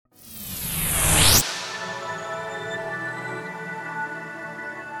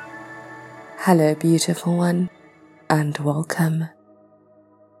Hello, beautiful one, and welcome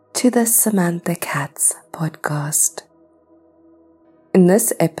to the Samantha Katz podcast. In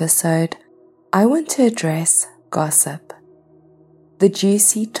this episode, I want to address gossip, the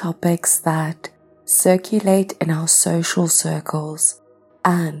juicy topics that circulate in our social circles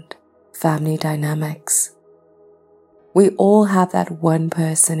and family dynamics. We all have that one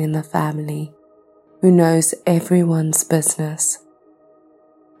person in the family who knows everyone's business,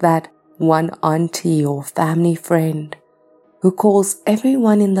 that one auntie or family friend who calls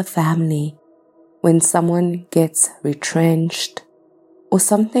everyone in the family when someone gets retrenched or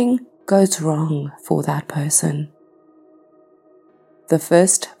something goes wrong for that person. The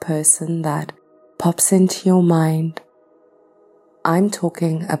first person that pops into your mind, I'm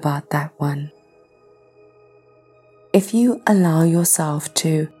talking about that one. If you allow yourself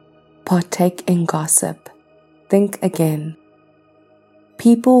to partake in gossip, think again.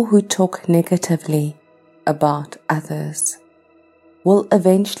 People who talk negatively about others will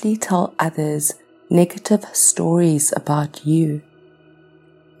eventually tell others negative stories about you.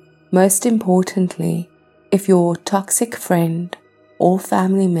 Most importantly, if your toxic friend or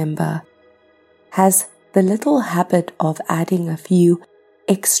family member has the little habit of adding a few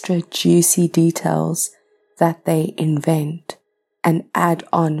extra juicy details that they invent and add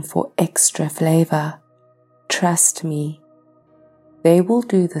on for extra flavor, trust me, they will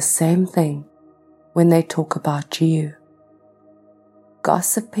do the same thing when they talk about you.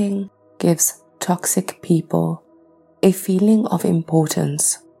 Gossiping gives toxic people a feeling of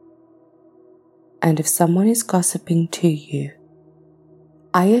importance. And if someone is gossiping to you,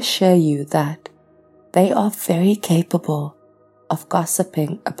 I assure you that they are very capable of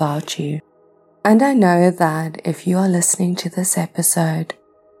gossiping about you. And I know that if you are listening to this episode,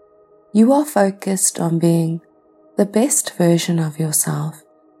 you are focused on being the best version of yourself,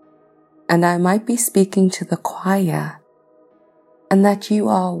 and I might be speaking to the choir, and that you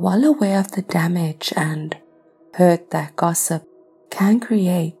are well aware of the damage and hurt that gossip can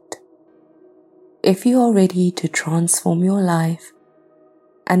create. If you are ready to transform your life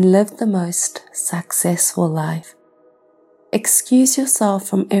and live the most successful life, excuse yourself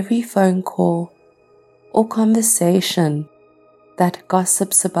from every phone call or conversation that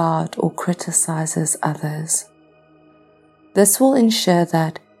gossips about or criticizes others. This will ensure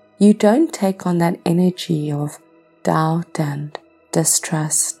that you don't take on that energy of doubt and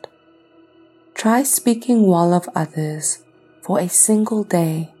distrust. Try speaking well of others for a single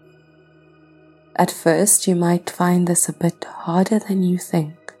day. At first, you might find this a bit harder than you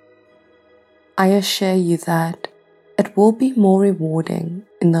think. I assure you that it will be more rewarding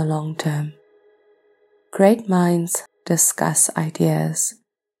in the long term. Great minds discuss ideas.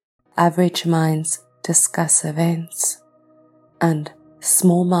 Average minds discuss events. And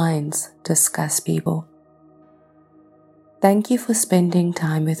small minds discuss people. Thank you for spending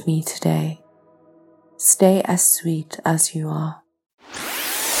time with me today. Stay as sweet as you are.